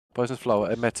Poisonous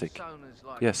flower, emetic.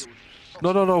 Yes.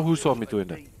 No, no, no. Who saw me doing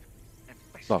that?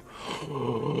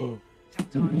 No.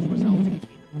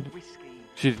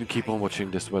 She didn't keep on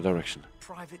watching this direction.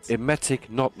 Emetic,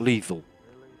 not lethal.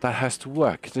 That has to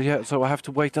work. So I have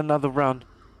to wait another round.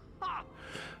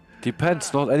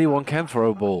 Depends. Not anyone can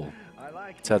throw a ball.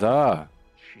 Ta-da!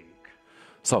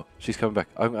 So she's coming back.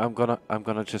 I'm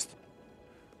gonna just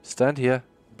stand here,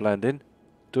 blend in,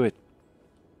 do it.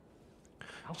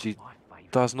 She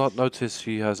does not notice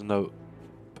she has no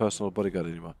personal bodyguard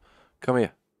anymore. Come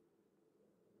here.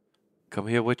 Come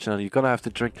here, witch. Now you're gonna have to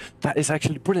drink. That is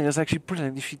actually brilliant. That's actually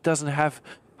brilliant. If she doesn't have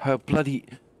her bloody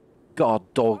guard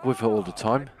dog with her all the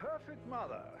time. Perfect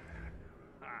mother.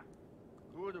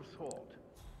 Who would have thought?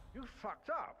 You fucked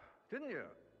up, didn't you?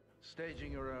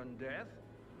 Staging your own death.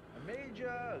 A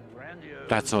major, grandiose.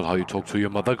 That's not how you talk to your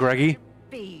mother, Greggy.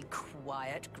 Be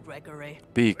quiet, Gregory.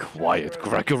 Be quiet,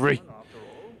 Gregory.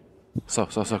 So,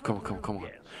 come on.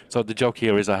 So the joke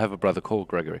here is I have a brother called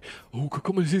Gregory. Oh,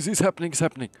 come on, it's happening, it's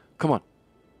happening. Come on.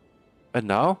 And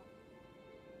now?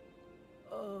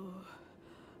 Oh,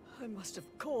 I must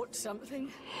have caught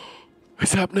something.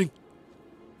 It's happening.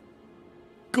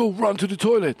 Go, run to the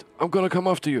toilet. I'm gonna come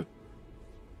after you.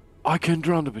 I can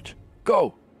drown the bitch.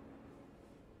 Go.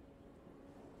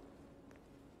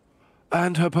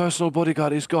 And her personal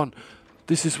bodyguard is gone.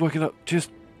 This is working out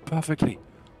just perfectly.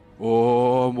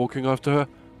 Oh, I'm walking after her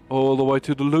all the way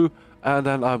to the loo, and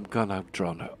then I'm gonna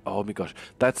drown her. Oh my gosh,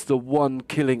 that's the one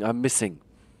killing I'm missing.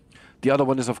 The other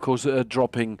one is, of course,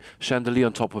 dropping chandelier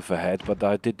on top of her head, but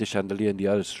I did the chandelier in the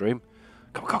other stream.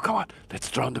 Come on, let's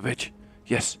drown the bitch.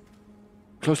 Yes.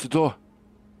 Close the door.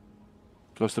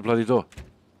 Close the bloody door.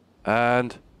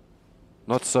 And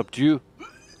not subdue.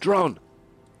 Drown.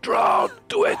 Drown.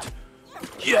 Do it.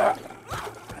 Yeah.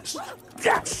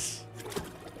 Yes.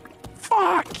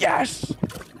 Fuck yes.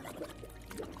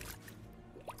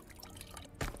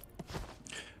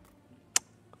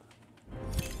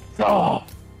 Oh.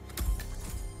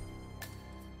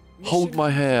 Hold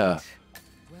my hair.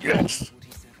 Yes.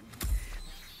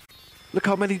 Look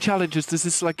how many challenges. This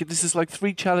is like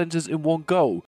 3 challenges in one go.